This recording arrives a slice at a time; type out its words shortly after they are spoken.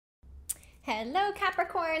Hello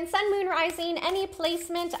Capricorn, Sun, Moon, Rising, any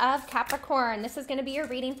placement of Capricorn. This is going to be your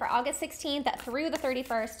reading for August 16th through the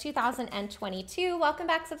 31st, 2022. Welcome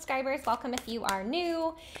back, subscribers. Welcome if you are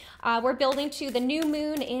new. We're building to the new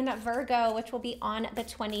moon in Virgo, which will be on the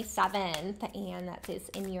 27th, and that is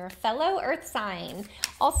in your fellow Earth sign.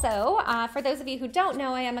 Also, for those of you who don't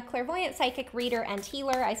know, I am a clairvoyant, psychic, reader, and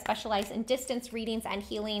healer. I specialize in distance readings and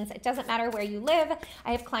healings. It doesn't matter where you live.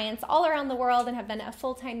 I have clients all around the world and have been a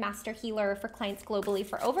full-time master healer for clients globally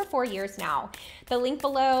for over 4 years now. The link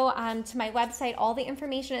below to my website, all the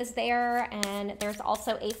information is there, and there's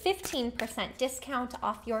also a 15% discount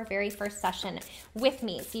off your very first session with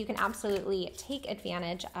me, so you can absolutely take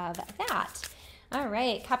advantage of that. All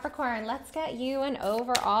right, Capricorn, let's get you an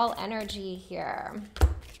overall energy here.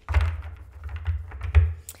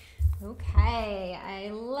 Okay, I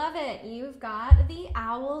love it. You've got the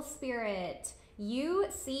owl spirit. You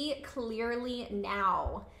see clearly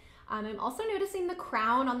now. I'm also noticing the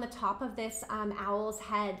crown on the top of this owl's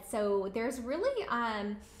head. So there's really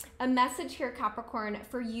a message here, Capricorn,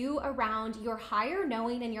 for you around your higher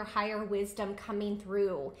knowing and your higher wisdom coming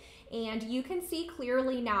through. And you can see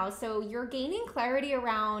clearly now. So you're gaining clarity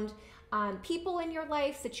around people in your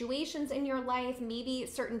life, situations in your life, maybe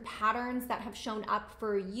certain patterns that have shown up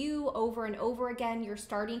for you over and over again. You're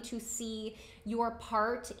starting to see your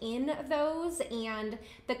part in those, and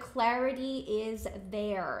the clarity is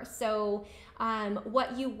there. So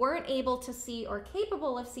what you weren't able to see or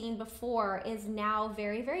capable of seeing before is now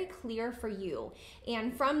very, very clear for you.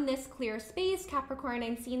 And from this clear space, Capricorn,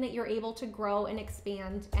 I'm seeing that you're able to grow and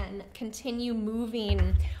expand and continue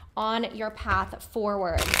moving on your path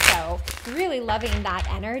forward. So really loving that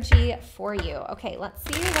energy for you. Okay, let's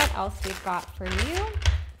see what else we've got for you.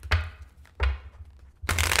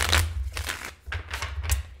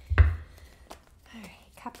 All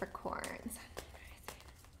right, Capricorns.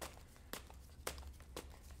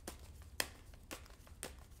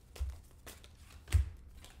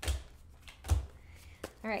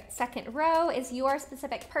 All right, second row is your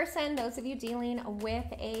specific person. Those of you dealing with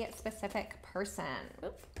a specific person.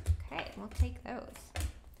 Oops. Okay, we'll take those.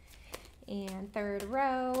 And third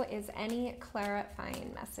row is any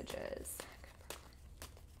clarifying messages.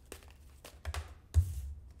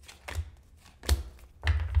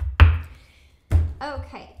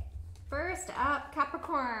 Okay, first up,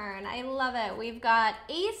 Capricorn. I love it. We've got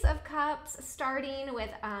Ace of Cups starting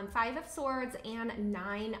with 5 of Swords and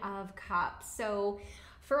 9 of Cups. So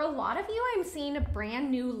for a lot of you, I'm seeing a brand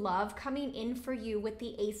new love coming in for you with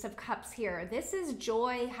the Ace of Cups here. This is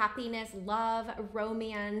joy, happiness, love,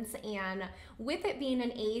 romance, and with it being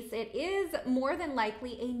an ace, it is more than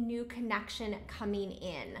likely a new connection coming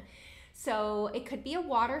in. So it could be a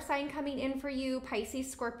water sign coming in for you, Pisces,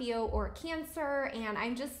 Scorpio, or Cancer, and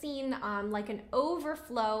I'm just seeing like an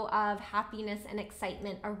overflow of happiness and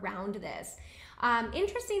excitement around this.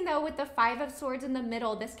 Interesting though, with the 5 of Swords in the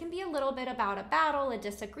middle, this can be a little bit about a battle, a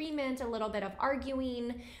disagreement, a little bit of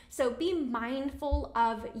arguing. So be mindful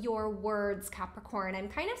of your words, Capricorn. I'm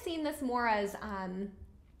kind of seeing this more as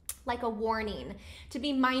like a warning to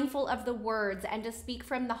be mindful of the words and to speak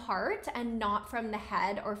from the heart and not from the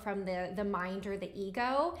head or from the mind or the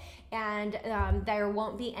ego. And there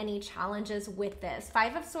won't be any challenges with this.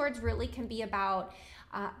 5 of Swords really can be about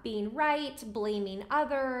being right, blaming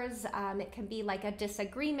others. It can be like a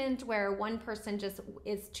disagreement where one person just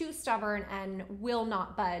is too stubborn and will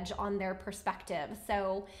not budge on their perspective.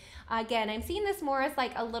 So again, I'm seeing this more as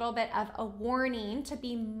like a little bit of a warning to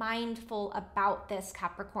be mindful about this,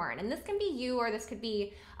 Capricorn. And this can be you, or this could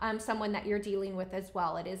be someone that you're dealing with as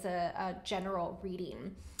well. It is a general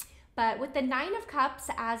reading. But with the 9 of Cups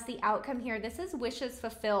as the outcome here, this is wishes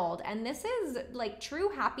fulfilled. And this is like true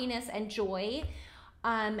happiness and joy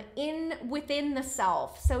within the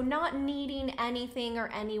self. So not needing anything or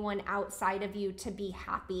anyone outside of you to be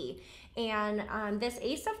happy. And this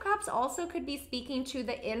Ace of Cups also could be speaking to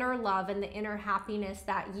the inner love and the inner happiness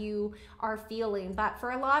that you are feeling. But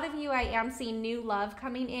for a lot of you, I am seeing new love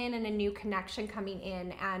coming in and a new connection coming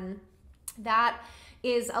in. And that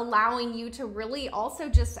is allowing you to really also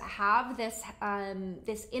just have this,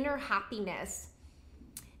 this inner happiness.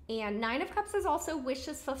 And 9 of Cups is also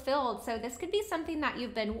wishes fulfilled. So this could be something that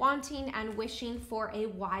you've been wanting and wishing for a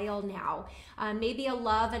while now. Maybe a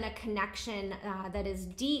love and a connection that is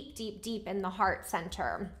deep, deep, deep in the heart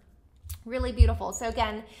center. Really beautiful. So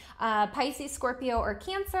again, Pisces, Scorpio, or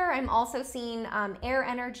Cancer. I'm also seeing air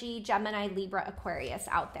energy, Gemini, Libra, Aquarius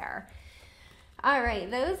out there. All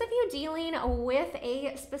right, those of you dealing with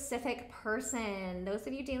a specific person,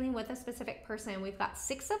 we've got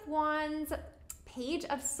 6 of Wands, Page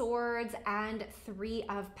of Swords, and 3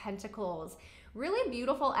 of Pentacles. Really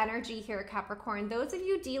beautiful energy here, Capricorn. Those of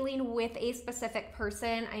you dealing with a specific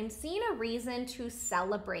person, I'm seeing a reason to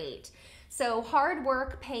celebrate. So hard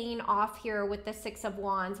work paying off here with the Six of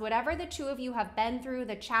Wands. Whatever the two of you have been through,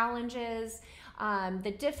 the challenges,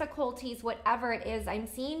 the difficulties, whatever it is, I'm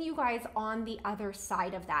seeing you guys on the other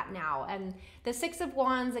side of that now. And the Six of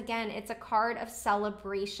Wands, again, it's a card of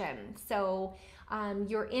celebration. So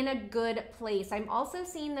you're in a good place. I'm also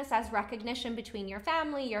seeing this as recognition between your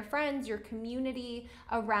family, your friends, your community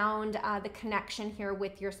around the connection here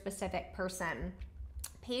with your specific person.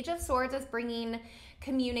 Page of Swords is bringing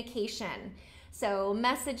communication. So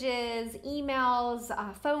messages, emails,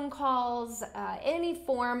 phone calls, any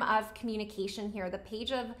form of communication here. The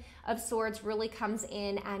Page of Swords really comes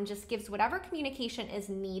in and just gives whatever communication is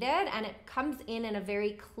needed, and it comes in a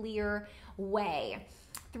very clear way.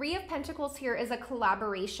 Three of Pentacles here is a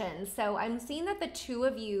collaboration. So I'm seeing that the two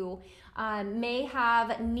of you may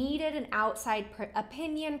have needed an outside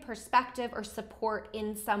opinion, perspective, or support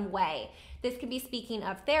in some way. This could be speaking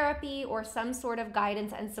of therapy or some sort of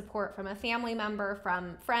guidance and support from a family member,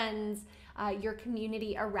 from friends, your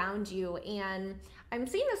community around you. And I'm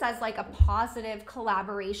seeing this as like a positive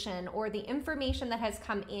collaboration, or the information that has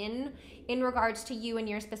come in regards to you and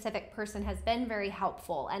your specific person has been very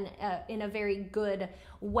helpful and in a very good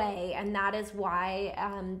way. And that is why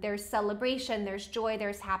there's celebration, there's joy,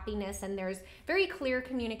 there's happiness, and there's very clear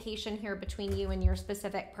communication here between you and your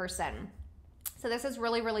specific person. So this is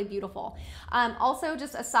really, really beautiful. Also,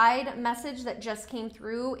 just a side message that just came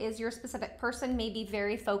through is your specific person may be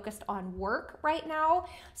very focused on work right now.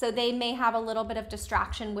 So they may have a little bit of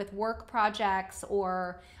distraction with work projects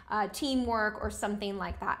or teamwork or something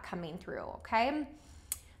like that coming through, okay?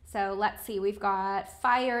 So let's see, we've got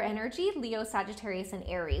fire energy, Leo, Sagittarius, and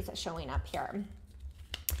Aries showing up here.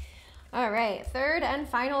 All right, third and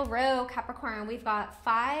final row, Capricorn, we've got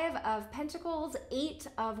Five of Pentacles, Eight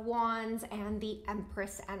of Wands, and the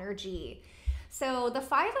Empress energy. So the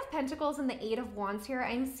Five of Pentacles and the Eight of Wands here,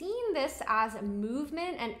 I'm seeing this as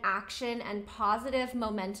movement and action and positive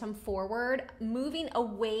momentum forward, moving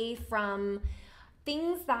away from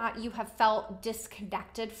things that you have felt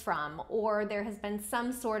disconnected from, or there has been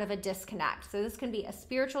some sort of a disconnect. So this can be a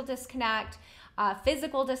spiritual disconnect,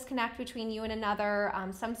 physical disconnect between you and another,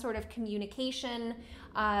 some sort of communication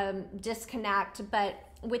disconnect. But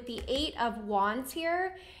with the Eight of Wands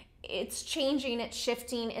here, it's changing, it's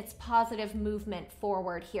shifting, it's positive movement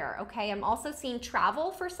forward here, okay? I'm also seeing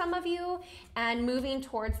travel for some of you and moving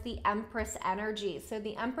towards the Empress energy. So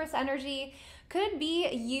the Empress energy could be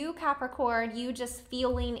you, Capricorn, you just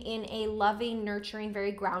feeling in a loving, nurturing,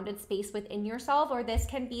 very grounded space within yourself, or this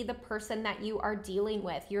can be the person that you are dealing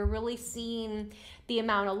with. You're really seeing the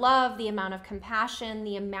amount of love, the amount of compassion,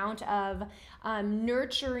 the amount of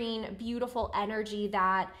nurturing, beautiful energy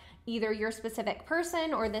that either your specific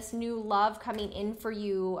person or this new love coming in for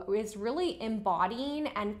you is really embodying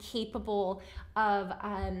and capable of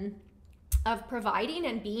providing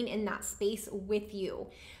and being in that space with you.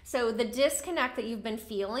 So the disconnect that you've been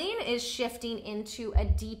feeling is shifting into a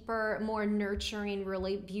deeper, more nurturing,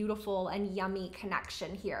 really beautiful and yummy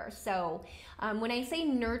connection here. So when I say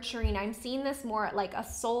nurturing, I'm seeing this more at like a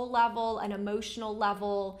soul level, an emotional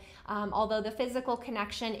level, although the physical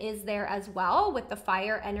connection is there as well with the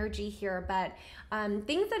fire energy here. But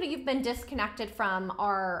things that you've been disconnected from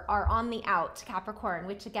are on the out, Capricorn,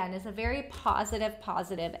 which again is a very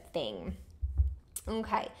positive thing.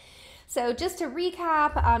 Okay, so just to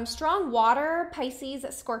recap, strong water, Pisces,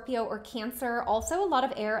 Scorpio, or Cancer. Also a lot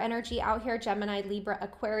of air energy out here, Gemini, Libra,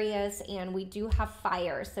 Aquarius, and we do have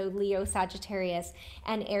fire. So Leo, Sagittarius,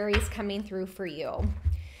 and Aries coming through for you.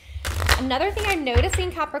 Another thing I'm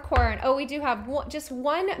noticing, Capricorn, we do have just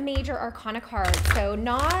one major arcana card. So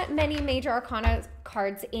not many major arcana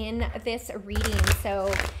cards in this reading.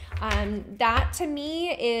 So that to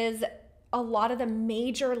me is a lot of the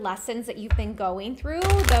major lessons that you've been going through,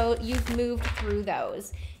 though you've moved through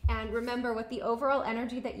those. And remember, with the overall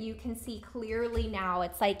energy that you can see clearly now,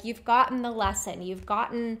 it's like you've gotten the lesson, you've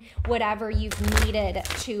gotten whatever you've needed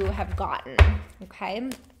to have gotten, okay?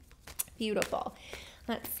 Beautiful.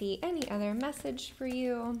 Let's see, any other message for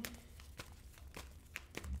you?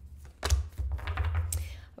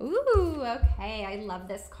 Ooh, okay, I love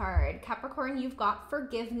this card. Capricorn, you've got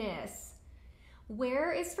forgiveness.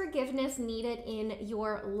 Where is forgiveness needed in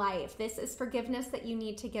your life? This is forgiveness that you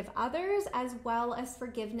need to give others, as well as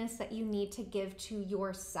forgiveness that you need to give to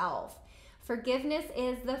yourself. Forgiveness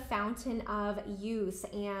is the fountain of use.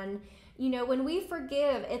 And, you know, when we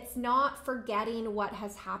forgive, it's not forgetting what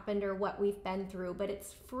has happened or what we've been through, but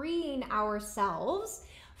it's freeing ourselves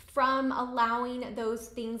from allowing those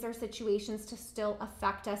things or situations to still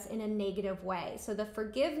affect us in a negative way. So the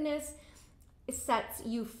forgiveness sets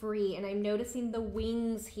you free, and I'm noticing the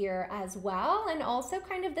wings here as well, and also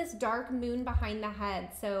kind of this dark moon behind the head.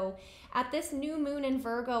 So at this new moon in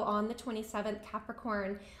Virgo on the 27th,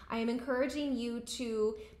 Capricorn, I am encouraging you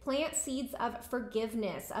to plant seeds of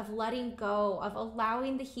forgiveness, of letting go, of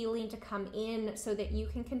allowing the healing to come in so that you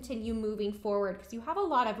can continue moving forward, because you have a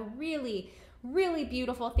lot of really, really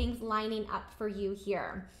beautiful things lining up for you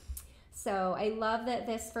here. So I love that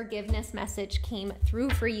this forgiveness message came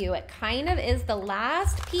through for you. It kind of is the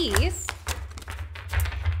last piece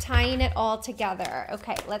tying it all together.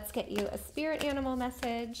 Okay, let's get you a spirit animal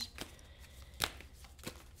message.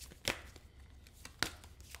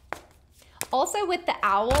 Also with the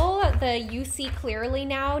owl, you see clearly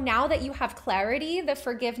now that you have clarity, the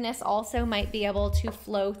forgiveness also might be able to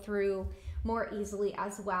flow through more easily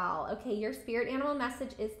as well. Okay, your spirit animal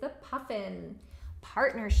message is the puffin.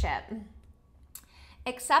 Partnership.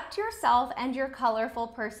 Accept yourself and your colorful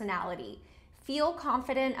personality. Feel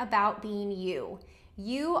confident about being you.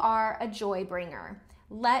 You are a joy bringer.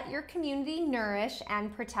 Let your community nourish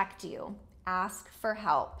and protect you. Ask for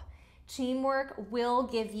help. Teamwork will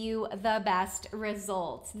give you the best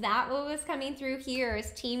results. That what was coming through here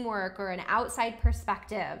is teamwork or an outside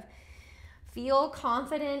perspective. Feel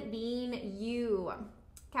confident being you.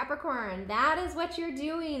 Capricorn, that is what you're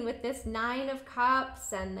doing with this 9 of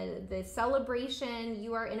Cups and the celebration.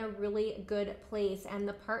 You are in a really good place. And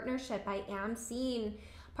the partnership, I am seeing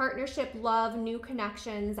partnership, love, new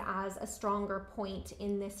connections as a stronger point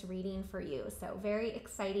in this reading for you. So very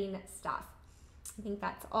exciting stuff. I think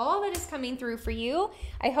that's all that is coming through for you.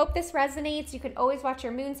 I hope this resonates. You can always watch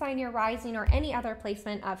your moon sign, your rising, or any other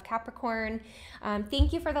placement of Capricorn.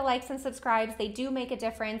 Thank you for the likes and subscribes. They do make a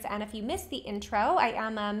difference. And if you missed the intro, I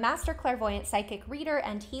am a master clairvoyant psychic reader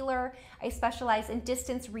and healer. I specialize in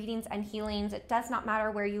distance readings and healings. It does not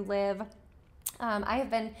matter where you live. I have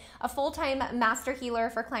been a full-time master healer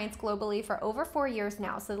for clients globally for over 4 years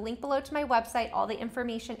now. So the link below to my website, all the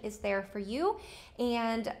information is there for you.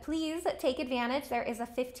 And please take advantage. There is a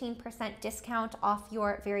 15% discount off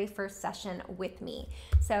your very first session with me.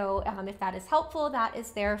 So if that is helpful, that is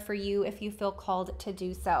there for you if you feel called to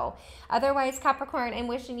do so. Otherwise, Capricorn, I'm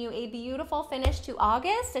wishing you a beautiful finish to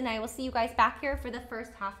August, and I will see you guys back here for the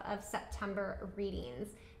first half of September readings.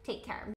 Take care.